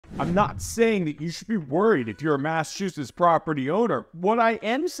I'm not saying that you should be worried if you're a Massachusetts property owner. What I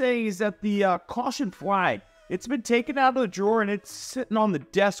am saying is that the caution flag, it's been taken out of the drawer and it's sitting on the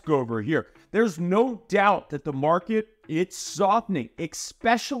desk over here. There's no doubt that the market, it's softening,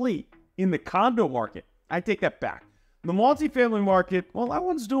 especially in the condo market. I take that back. The multifamily market, well, that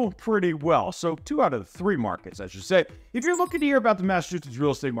one's doing pretty well. So 2 out of the 3 markets, I should say. If you're looking to hear about the Massachusetts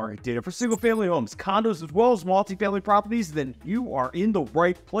real estate market data for single-family homes, condos, as well as multifamily properties, then you are in the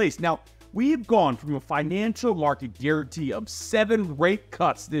right place. Now, we have gone from a financial market guarantee of 7 rate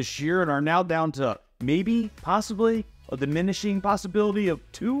cuts this year and are now down to maybe, possibly, a diminishing possibility of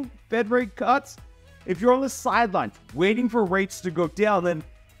 2 Fed rate cuts. If you're on the sidelines waiting for rates to go down, then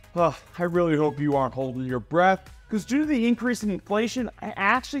I really hope you aren't holding your breath. Because due to the increase in inflation, I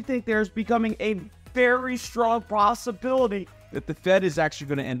actually think there's becoming a very strong possibility that the Fed is actually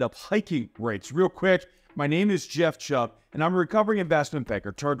going to end up hiking rates. Real quick, my name is Jeff Chubb, and I'm a recovering investment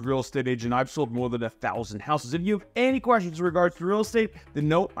banker, turned real estate agent. I've sold more than 1,000 houses. If you have any questions in regards to real estate, then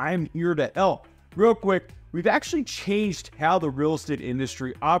note I am here to help. Real quick, we've actually changed how the real estate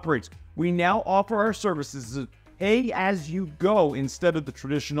industry operates. We now offer our services as pay as you go instead of the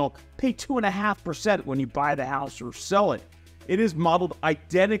traditional pay 2.5% when you buy the house or sell it. It is modeled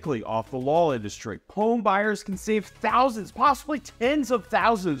identically off the law industry. Home buyers can save thousands, possibly tens of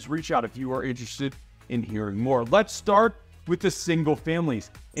thousands. Reach out if you are interested in hearing more. Let's start with the single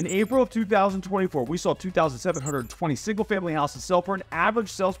families. In April of 2024, we saw 2,720 single family houses sell for an average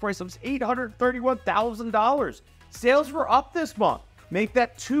sales price of $831,000. Sales were up this month. Make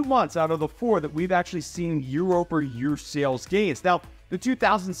that 2 months out of the 4 that we've actually seen year-over-year sales gains. Now, the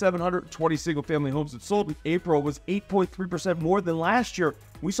 2,720 single-family homes that sold in April was 8.3% more than last year.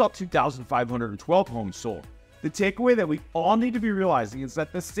 We saw 2,512 homes sold. The takeaway that we all need to be realizing is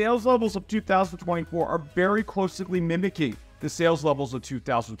that the sales levels of 2024 are very closely mimicking the sales levels of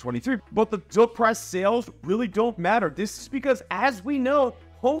 2023. But the depressed sales really don't matter. This is because, as we know,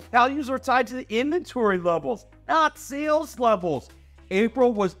 home values are tied to the inventory levels, not sales levels.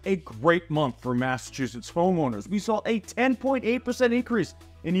 April was a great month for Massachusetts homeowners. We saw a 10.8% increase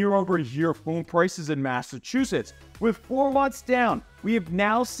in year-over-year home prices in Massachusetts. With 4 months down, we have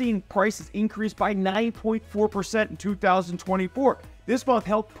now seen prices increase by 9.4% in 2024. This month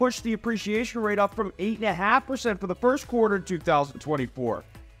helped push the appreciation rate up from 8.5% for the first quarter in 2024.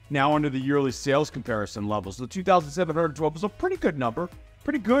 Now under the yearly sales comparison levels, the 2,712 was a pretty good number.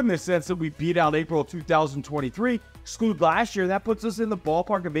 Pretty good in the sense that we beat out April of 2023. Exclude last year, that puts us in the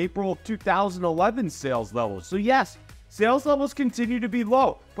ballpark of April of 2011 sales levels. So yes, sales levels continue to be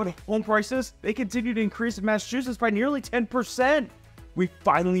low, but home prices, they continue to increase in Massachusetts by nearly 10%. We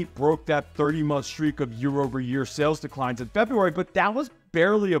finally broke that 30-month streak of year-over-year sales declines in February, but that was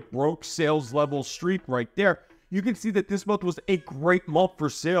barely a broke sales level streak right there. You can see that this month was a great month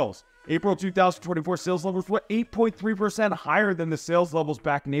for sales. April 2024 sales levels were 8.3% higher than the sales levels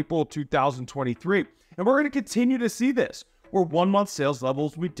back in April 2023. And we're going to continue to see this, where 1 month sales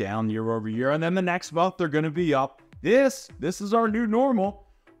levels will be down year over year, and then the next month they're going to be up. This is our new normal.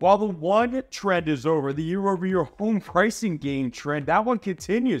 While the one trend is over, the year-over-year home pricing gain trend, that one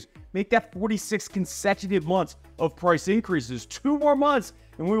continues. Make that 46 consecutive months of price increases. 2 more months,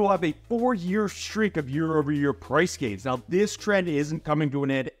 and we will have a 4-year streak of year-over-year price gains. Now, this trend isn't coming to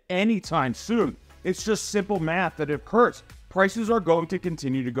an end anytime soon. It's just simple math that it hurts. Prices are going to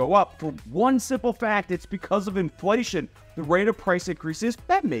continue to go up. For one simple fact, it's because of inflation. The rate of price increases,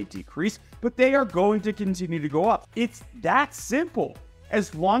 that may decrease, but they are going to continue to go up. It's that simple.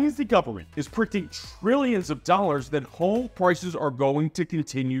 As long as the government is printing trillions of dollars, then home prices are going to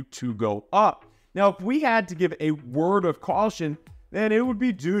continue to go up. Now, if we had to give a word of caution, then it would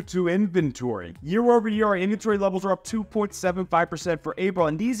be due to inventory. Year over year, our inventory levels are up 2.75% for April,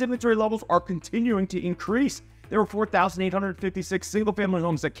 and these inventory levels are continuing to increase. There were 4,856 single-family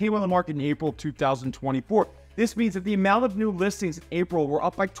homes that came on the market in April 2024. This means that the amount of new listings in April were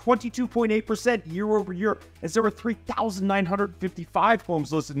up by 22.8% year over year, as there were 3,955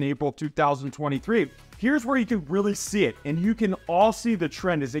 homes listed in April 2023. Here's where you can really see it, and you can all see the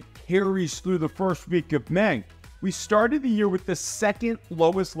trend as it carries through the first week of May. We started the year with the 2nd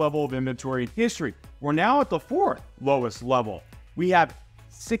lowest level of inventory in history. We're now at the 4th lowest level. We have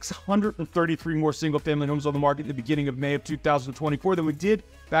 633 more single-family homes on the market at the beginning of May of 2024 than we did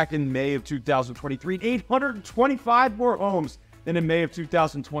back in May of 2023, and 825 more homes than in May of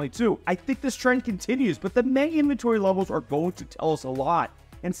 2022. I think this trend continues, but the May inventory levels are going to tell us a lot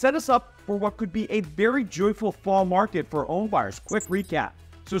and set us up for what could be a very joyful fall market for home buyers. Quick recap.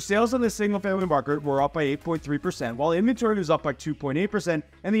 So sales on the single-family market were up by 8.3%, while inventory was up by 2.8%,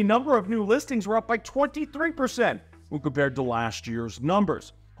 and the number of new listings were up by 23% when compared to last year's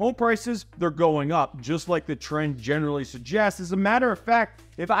numbers. home prices, they're going up, just like the trend generally suggests. As a matter of fact,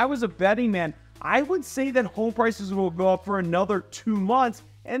 if I was a betting man, I would say that home prices will go up for another 2 months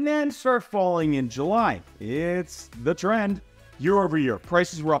and then start falling in July. It's the trend. Year over year,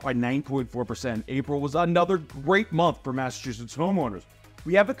 prices were up by 9.4%. April was another great month for Massachusetts homeowners.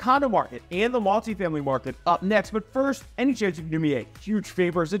 We have the condo market and the multifamily market up next. But first, any chance you can do me a huge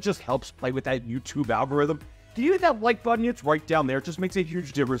favor, as it just helps play with that YouTube algorithm? Can you hit that like button? It's right down there. It just makes a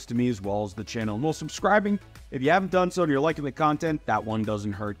huge difference to me as well as the channel. And while subscribing, if you haven't done so and you're liking the content, that one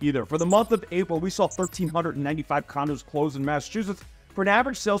doesn't hurt either. For the month of April, we saw 1,395 condos close in Massachusetts for an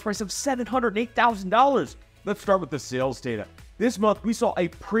average sales price of $708,000. Let's start with the sales data. This month, we saw a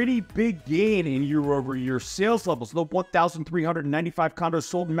pretty big gain in year-over-year sales levels. The 1,395 condos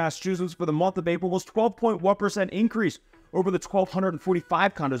sold in Massachusetts for the month of April was 12.1% increase over the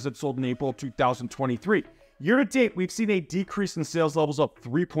 1,245 condos that sold in April 2023. Year-to-date, we've seen a decrease in sales levels of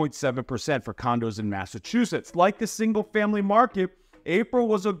 3.7% for condos in Massachusetts. Like the single-family market, April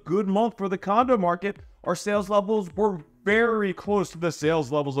was a good month for the condo market. Our sales levels were very close to the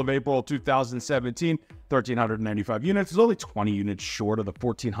sales levels of April 2017, 1,395 units. It's only 20 units short of the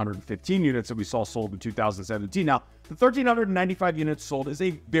 1,415 units that we saw sold in 2017. Now, the 1,395 units sold is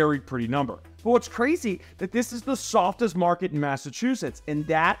a very pretty number. But what's crazy, that this is the softest market in Massachusetts, and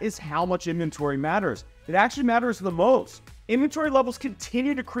that is how much inventory matters. It actually matters the most. Inventory levels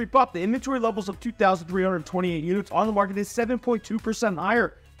continue to creep up. The inventory levels of 2,328 units on the market is 7.2%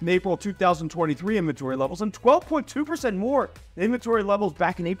 higher in April 2023 inventory levels and 12.2% more than inventory levels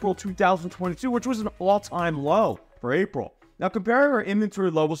back in April 2022, which was an all-time low for April. Now, comparing our inventory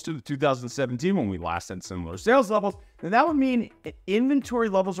levels to the 2017 when we last had similar sales levels, then that would mean inventory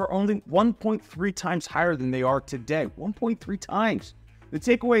levels are only 1.3 times higher than they are today. 1.3 times. The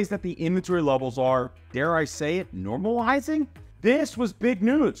takeaway is that the inventory levels are, dare I say it, normalizing? This was big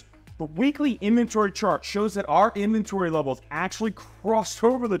news. The weekly inventory chart shows that our inventory levels actually crossed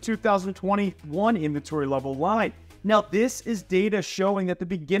over the 2021 inventory level line. Now, this is data showing at the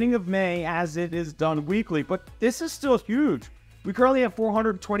beginning of May as it is done weekly, but this is still huge. We currently have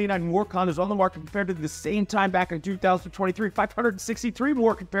 429 more condos on the market compared to the same time back in 2023, 563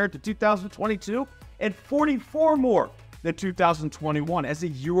 more compared to 2022, and 44 more than 2021. As a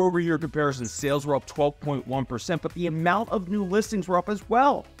year-over-year comparison, sales were up 12.1%, but the amount of new listings were up as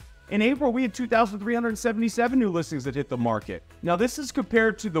well. In April, we had 2,377 new listings that hit the market. Now, this is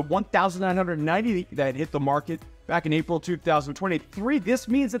compared to the 1,990 that hit the market back in April 2023. This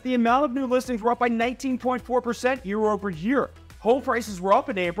means that the amount of new listings were up by 19.4% year over year. Home prices were up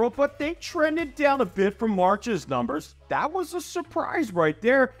in April, but they trended down a bit from March's numbers. That was a surprise right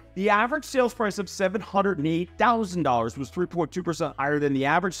there. The average sales price of $708,000 was 3.2% higher than the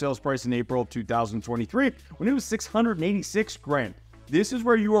average sales price in April of 2023, when it was $686,000. This is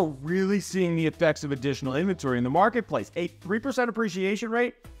where you are really seeing the effects of additional inventory in the marketplace. A 3% appreciation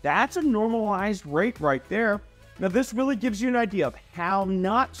rate, that's a normalized rate right there. Now, this really gives you an idea of how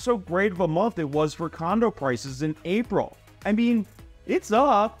not so great of a month it was for condo prices in April. I mean, it's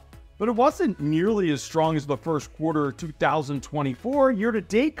up, but it wasn't nearly as strong as the first quarter of 2024.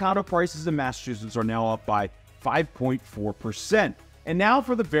 Year-to-date, condo prices in Massachusetts are now up by 5.4%. And now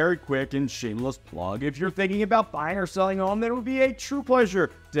for the very quick and shameless plug. If you're thinking about buying or selling a home, then it would be a true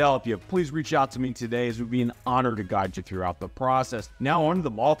pleasure to help you. Please reach out to me today, as it would be an honor to guide you throughout the process. Now on to the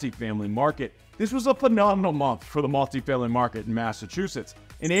multifamily market. This was a phenomenal month for the multifamily market in Massachusetts.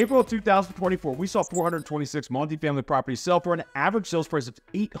 In April of 2024, we saw 426 multifamily properties sell for an average sales price of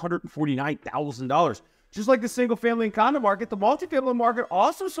 $849,000. Just like the single-family and condo market, the multifamily market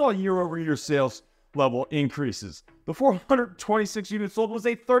also saw year-over-year sales level increases. The 426 units sold was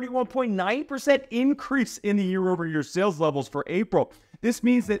a 31.9% increase in the year-over-year sales levels for April. This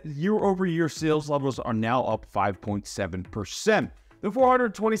means that year-over-year sales levels are now up 5.7%. The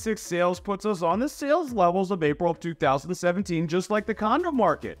 426 sales puts us on the sales levels of April of 2017, just like the condo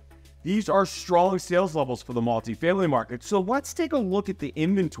market. These are strong sales levels for the multifamily market. So let's take a look at the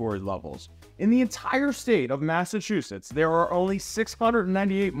inventory levels. In the entire state of Massachusetts, there are only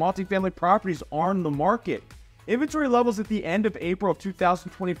 698 multifamily properties on the market. Inventory levels at the end of April of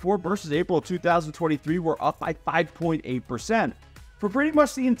 2024 versus April of 2023 were up by 5.8%. For pretty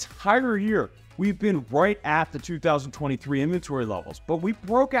much the entire year, we've been right at the 2023 inventory levels, but we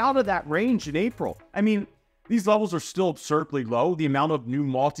broke out of that range in April. I mean, these levels are still absurdly low. The amount of new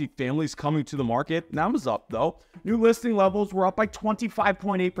multifamilies coming to the market, that was up though. New listing levels were up by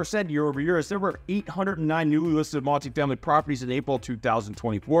 25.8% year over year, as there were 809 newly listed multifamily properties in April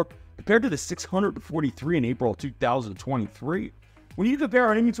 2024, compared to the 643 in April 2023. When you compare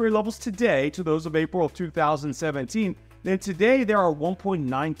our inventory levels today to those of April of 2017, And today, there are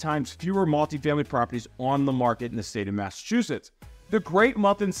 1.9 times fewer multifamily properties on the market in the state of Massachusetts. The great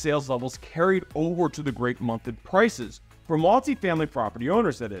month in sales levels carried over to the great month in prices. For multifamily property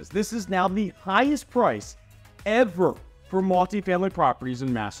owners, that is. This is now the highest price ever for multifamily properties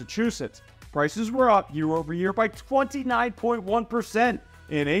in Massachusetts. Prices were up year over year by 29.1%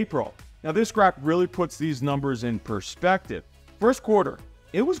 in April. Now, this graph really puts these numbers in perspective. First quarter,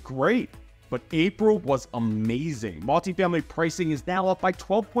 it was great, but April was amazing. Multifamily pricing is now up by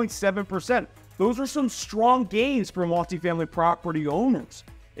 12.7%. Those are some strong gains for multifamily property owners.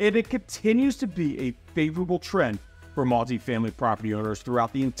 And it continues to be a favorable trend for multifamily property owners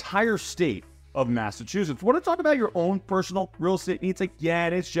throughout the entire state of Massachusetts. Want to talk about your own personal real estate needs?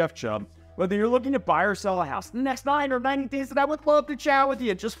 Again, it's Jeff Chubb. Whether you're looking to buy or sell a house in the next 9 or 90 days, then I would love to chat with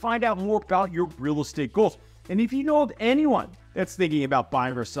you and just find out more about your real estate goals. And if you know of anyone that's thinking about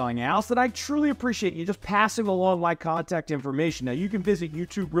buying or selling a house, then I truly appreciate you just passing along my contact information. Now, you can visit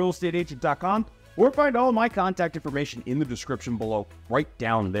YouTubeRealEstateAgent.com or find all of my contact information in the description below, right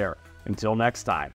down there. Until next time.